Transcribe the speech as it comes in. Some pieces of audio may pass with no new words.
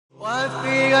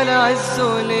وفي العز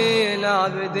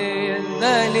للعبد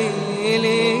الذليل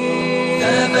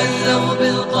تبلغ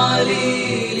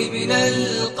بالقليل من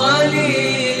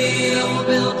القليل أو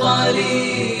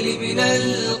بالقليل من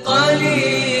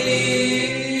القليل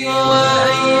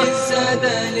وأي السد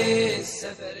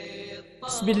للسفر.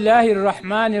 بسم الله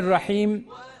الرحمن الرحيم.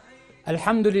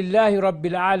 الحمد لله رب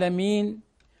العالمين،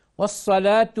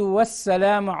 والصلاة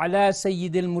والسلام على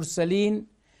سيد المرسلين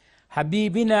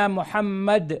حبيبنا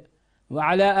محمد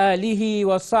وعلى آله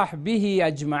وصحبه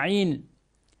أجمعين.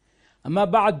 أما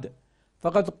بعد،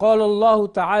 فقد قال الله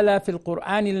تعالى في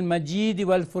القرآن المجيد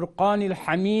والفرقان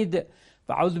الحميد: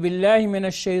 فأعوذ بالله من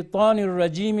الشيطان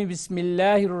الرجيم، بسم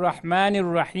الله الرحمن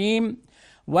الرحيم: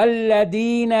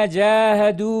 والذين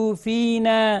جاهدوا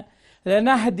فينا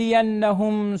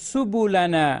لنهدينهم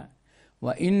سبلنا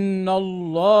وإن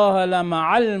الله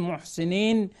لمع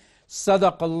المحسنين.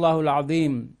 صدق الله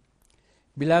العظيم.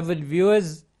 Beloved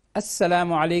viewers,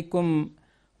 Assalamu alaikum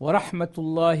wa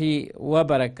rahmatullahi wa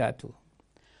barakatuh.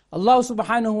 Allah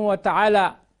subhanahu wa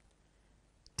ta'ala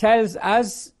tells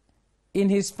us in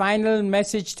His final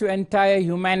message to entire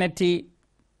humanity,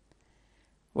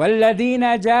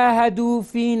 وَالَّذِينَ جَاهَدُوا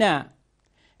فِينَا,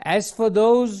 as for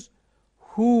those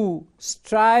who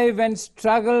strive and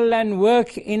struggle and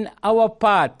work in our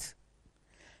path,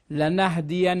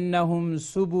 لَنَهْدِيَنَّهُمْ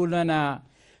سُبُلَنَا,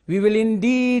 we will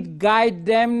indeed guide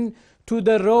them to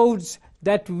the roads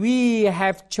that we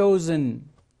have chosen,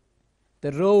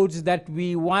 the roads that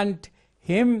we want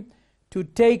him to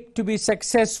take to be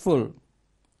successful.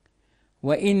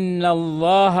 وَإِنَّ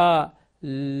اللَّهَ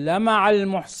لَمَعَ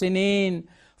الْمُحْسِنِينَ,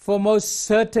 for most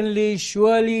certainly,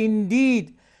 surely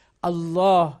indeed,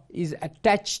 Allah is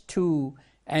attached to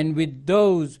and with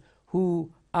those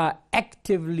who are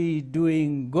actively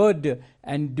doing good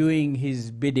and doing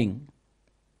His bidding.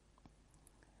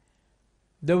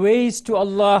 The ways to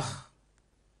Allah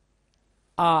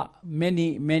are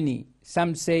many, many.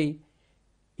 Some say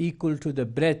equal to the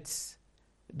breaths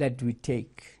that we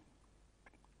take.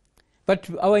 But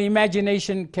our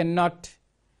imagination cannot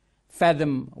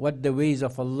fathom what the ways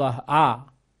of Allah are.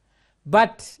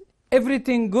 But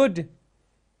everything good,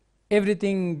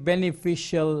 everything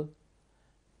beneficial,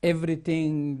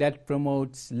 everything that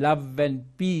promotes love and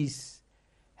peace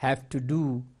have to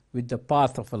do with the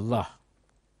path of Allah.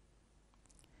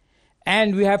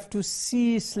 And we have to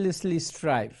ceaselessly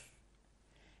strive,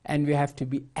 and we have to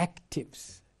be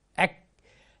activists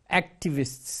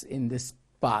in this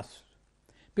path,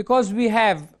 because we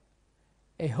have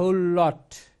a whole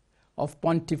lot of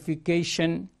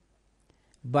pontification,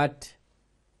 but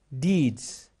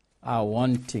deeds are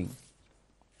wanting.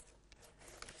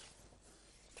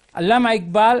 Allama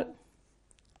Iqbal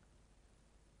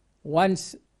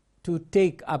wants to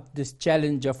take up this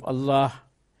challenge of Allah,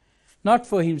 not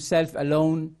for himself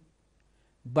alone,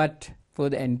 but for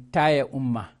the entire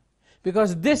ummah.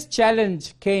 Because this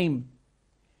challenge came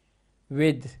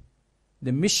with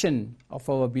the mission of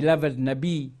our beloved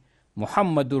Nabi,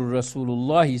 Muhammadur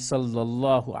Rasulullah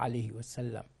sallallahu alaihi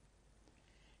wasallam.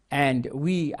 And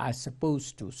we are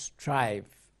supposed to strive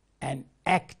and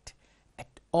act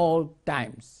at all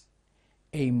times.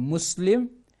 A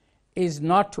Muslim is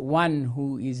not one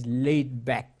who is laid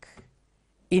back,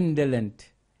 indolent,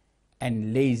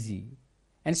 and lazy.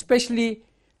 And especially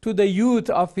to the youth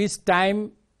of his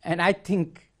time, and I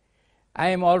think I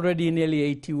am already nearly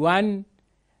 81,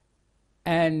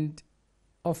 and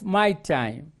of my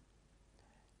time,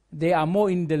 they are more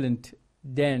indolent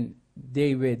than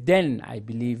they were then, I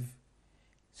believe.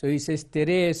 So he says,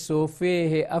 Tere sofe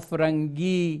hai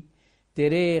afrangi,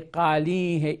 tere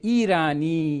qali hai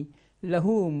irani,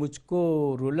 lahu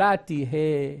mujhko rulati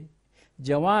hai,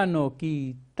 jawano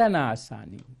ki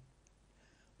tanasani.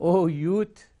 Oh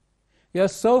youth, your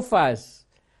sofas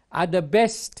are the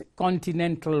best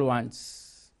continental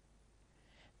ones,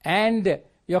 and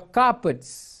your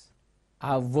carpets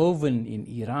are woven in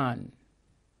Iran.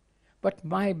 But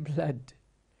my blood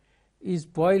is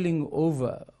boiling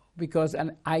over, because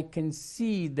I can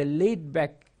see the laid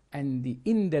back and the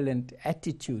indolent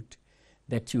attitude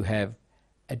that you have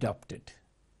adopted.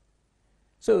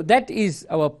 So that is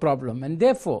our problem, and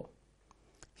therefore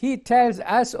he tells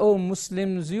us, O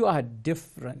Muslims, you are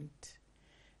different.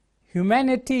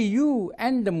 Humanity, you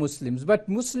and the Muslims. But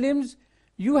Muslims,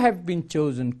 you have been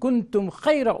chosen. Kuntum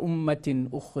khayra ummatin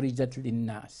ukhrijat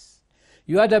linnas.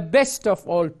 You are the best of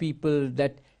all people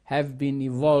that have been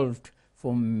evolved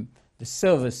from the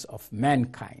service of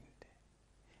mankind.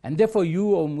 And therefore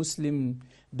you, O Muslim,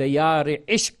 dayar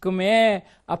ishq mein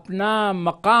apna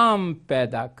maqam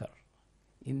paida kar.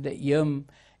 In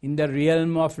the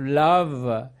realm of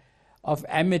love, of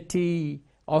amity,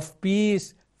 of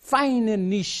peace, find a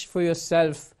niche for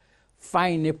yourself,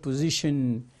 find a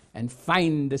position, and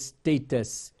find the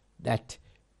status that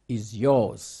is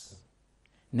yours.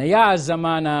 Naya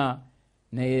zamana,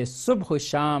 naye subh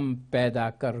sham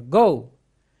paida kar, go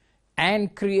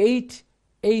and create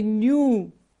a new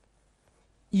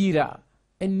era,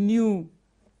 a new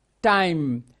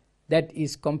time that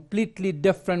is completely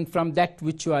different from that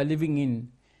which you are living in.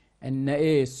 And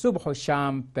naye subh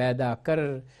sham paida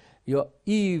kar, your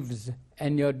eves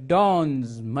and your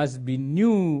dawns must be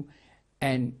new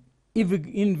and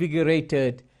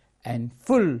invigorated and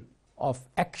full of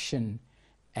action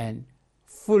and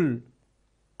full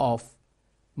of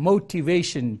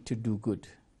motivation to do good.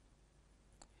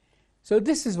 So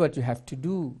this is what you have to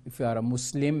do if you are a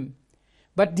Muslim.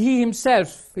 But he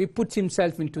himself, he puts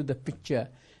himself into the picture,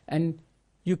 and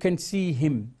you can see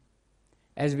him,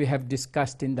 as we have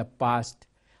discussed in the past,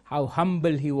 how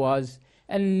humble he was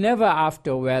and never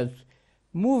after wealth,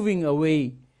 moving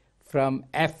away from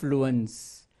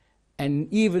affluence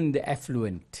and even the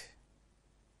affluent.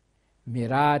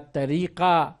 Mera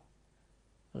tariqa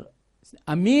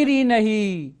amiri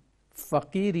nahi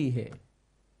faqiri hai.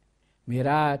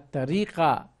 Mera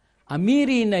tariqa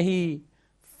amiri nahi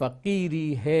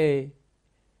faqiri hai.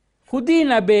 Khudi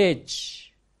na bech,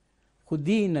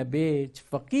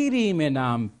 faqiri mein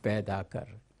naam paida kar.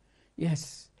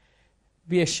 Yes,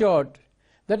 be assured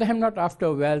that I am not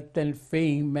after wealth and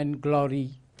fame and glory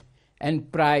and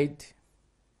pride.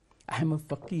 I am a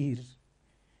faqir.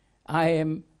 I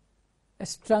am a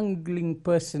struggling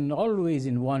person, always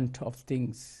in want of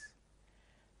things.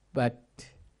 But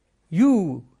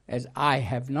you, as I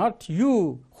have not,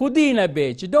 you, khudi na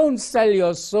bech, don't sell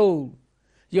your soul,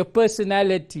 your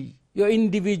personality, your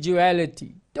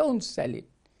individuality. Don't sell it.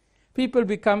 People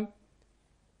become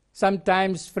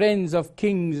sometimes friends of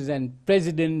kings and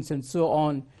presidents and so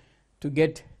on to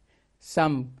get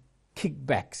some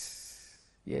kickbacks.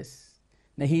 Yes.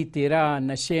 Nahi tera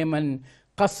nasheman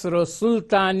qasr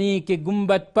sultani ke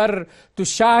gumbat par tu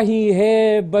shahi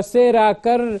hai basera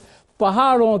kar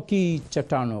pahadon ki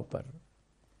chatanon par.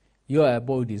 Your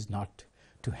abode is not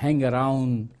to hang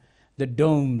around the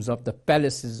domes of the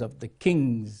palaces of the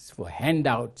kings for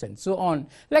handouts and so on,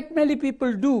 like many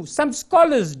people do, some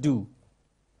scholars do.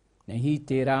 Nahi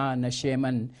tera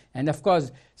nasheman, and of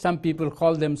course some people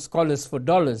call them scholars for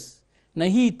dollars.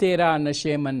 Nahi tera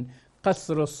nasheman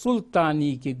qasr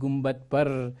sultani ke gumbat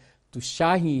par tu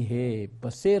shahi hai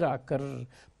basera kar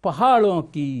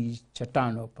pahadon ki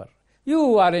chatanon par.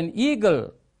 You are an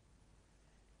eagle.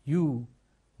 You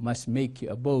must make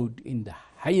your abode in the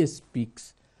highest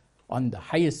peaks, on the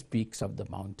highest peaks of the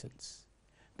mountains.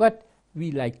 But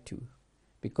we like to,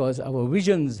 because our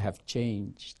visions have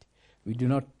changed. We do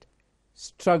not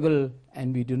struggle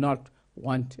and we do not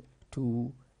want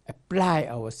to apply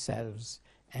ourselves,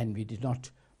 and we do not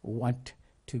want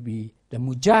to be the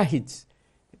mujahids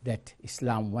that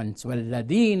Islam wants.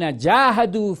 وَالَّذِينَ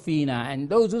جَاهَدُوا فِينَا, and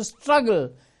those who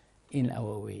struggle in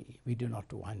our way. We do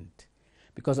not want.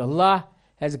 Because Allah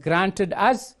has granted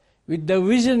us with the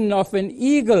vision of an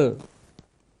eagle,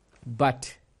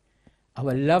 but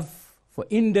our love for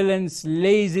indolence,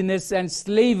 laziness and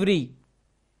slavery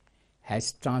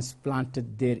has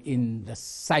transplanted therein the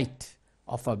sight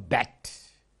of a bat.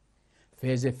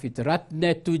 Faiz fitrat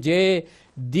ne tujhe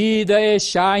deed-e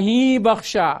shahi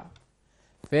bakhsha.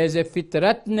 Faiz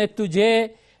fitrat ne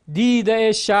tujhe deed-e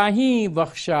shahi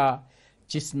bakhsha.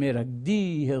 Jisme rakh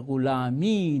di hai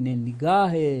gulami ne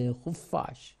nigah-e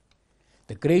khuffash.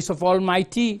 The grace of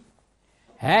Almighty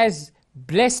has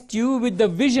blessed you with the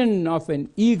vision of an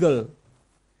eagle,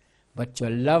 but your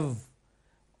love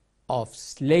of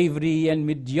slavery and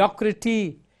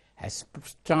mediocrity has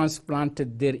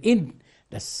transplanted therein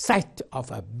the sight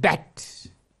of a bat.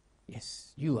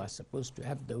 Yes, you are supposed to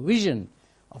have the vision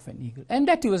of an eagle. And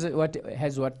that was what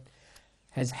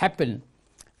has happened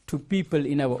to people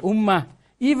in our ummah.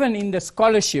 Even in the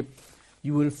scholarship,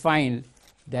 you will find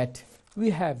that we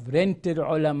have rented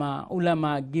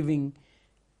ulama giving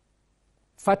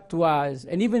fatwas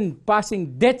and even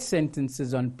passing death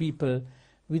sentences on people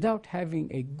without having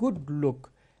a good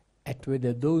look at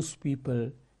whether those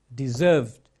people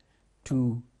deserved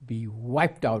to be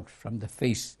wiped out from the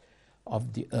face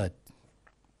of the earth.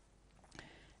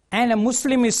 And a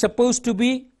Muslim is supposed to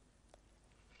be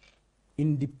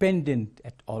independent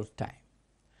at all times.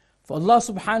 For Allah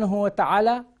subhanahu wa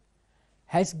ta'ala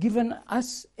has given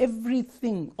us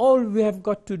everything. All we have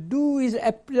got to do is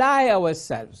apply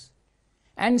ourselves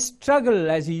and struggle,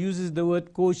 as he uses the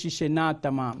word koshish na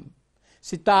tamam.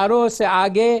 Sitaro se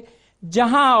aage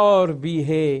jahan aur bhi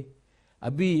hai,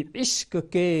 abhi ishq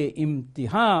ke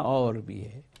imtihan aur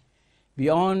bhi hai.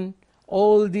 Beyond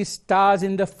all these stars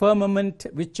in the firmament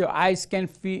which your eyes can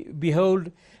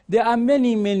behold. There are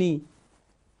many, many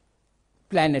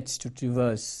planets to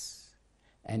traverse.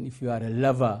 And if you are a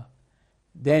lover,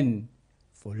 then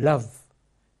for love,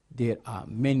 there are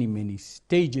many, many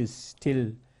stages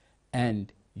still,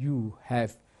 and you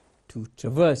have to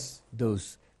traverse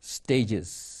those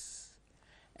stages.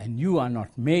 And you are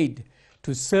not made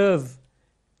to serve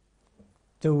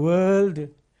the world.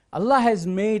 Allah has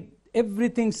made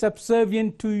everything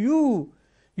subservient to you.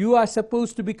 You are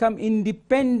supposed to become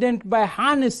independent by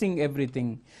harnessing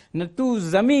everything. Na tu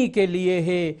zami ke liye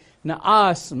hai, na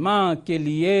आसमां के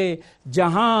लिए,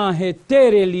 जहां है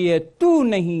तेरे लिए, तू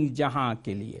नहीं जहां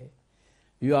के लिए.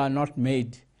 You are not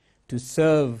made to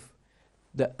serve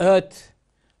the earth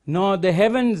nor the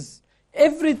heavens.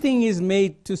 Everything is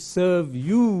made to serve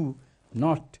you,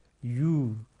 not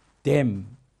you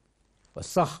them.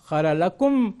 وَسَخَّرَ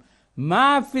لَكُمْ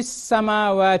مَا فِي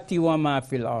السَّمَاوَاتِ وَمَا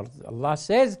فِي الْأَرْضِ. Allah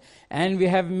says, and we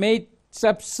have made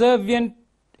subservient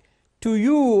to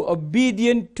you,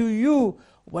 obedient to you,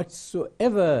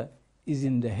 whatsoever is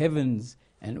in the heavens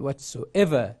and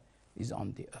whatsoever is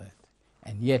on the earth.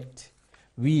 And yet,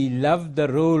 we love the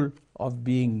role of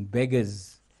being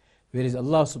beggars, whereas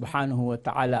Allah subhanahu wa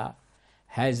ta'ala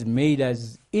has made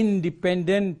us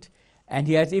independent, and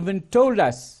He has even told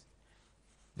us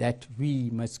that we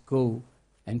must go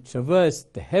and traverse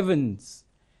the heavens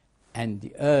and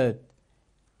the earth.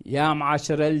 Ya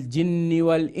ma'ashar al-jinni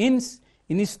wal-ins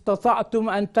in istata'tum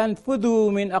an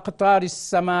tanfudhu min aqtari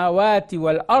as-samawati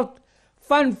wal-ard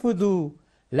fanfudhu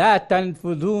la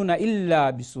tanfudhuna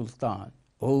illa bisultan.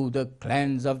 O the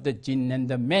clans of the jinn and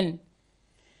the men,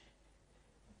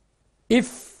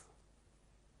 if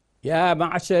Ya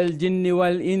ma'ashar al-jinni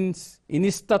wal-ins in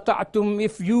istata'tum,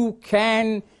 if you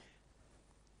can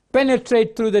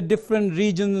penetrate through the different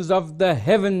regions of the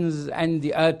heavens and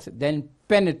the earth, then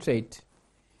penetrate.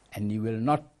 And you will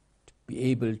not be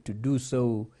able to do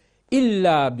so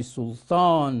illa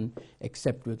bisultan,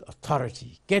 except with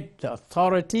authority. Get the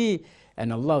authority,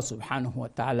 and Allah subhanahu wa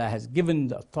ta'ala has given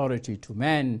the authority to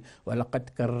man.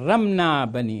 وَلَقَدْ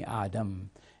كَرَّمْنَا بَنِي آدَمَ.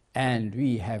 And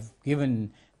we have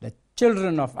given the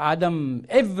children of Adam,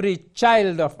 every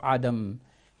child of Adam,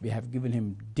 we have given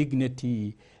him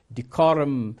dignity,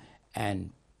 decorum,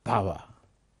 and power.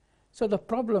 So the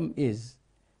problem is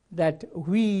that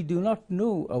we do not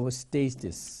know our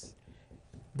status,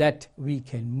 that we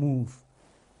can move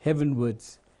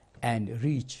heavenwards and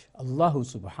reach Allah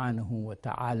subhanahu wa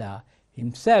ta'ala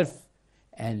Himself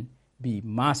and be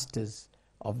masters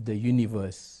of the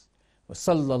universe. Wa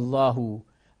sallallahu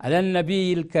ala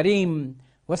nabi al-kareem.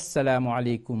 Wassalamu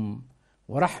alaikum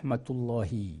wa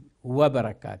rahmatullahi wa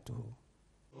barakatuhu.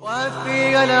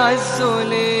 وفي العز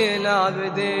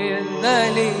للعبد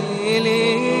الذليل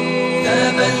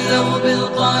تبلغ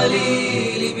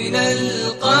بالقليل من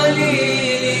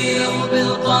القليل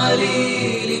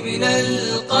بالقليل من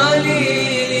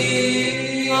القليل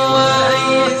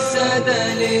وهي الزاد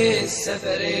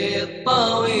للسفر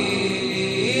الطويل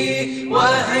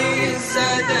وهي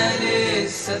الزاد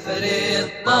للسفر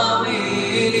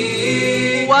الطويل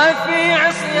وفي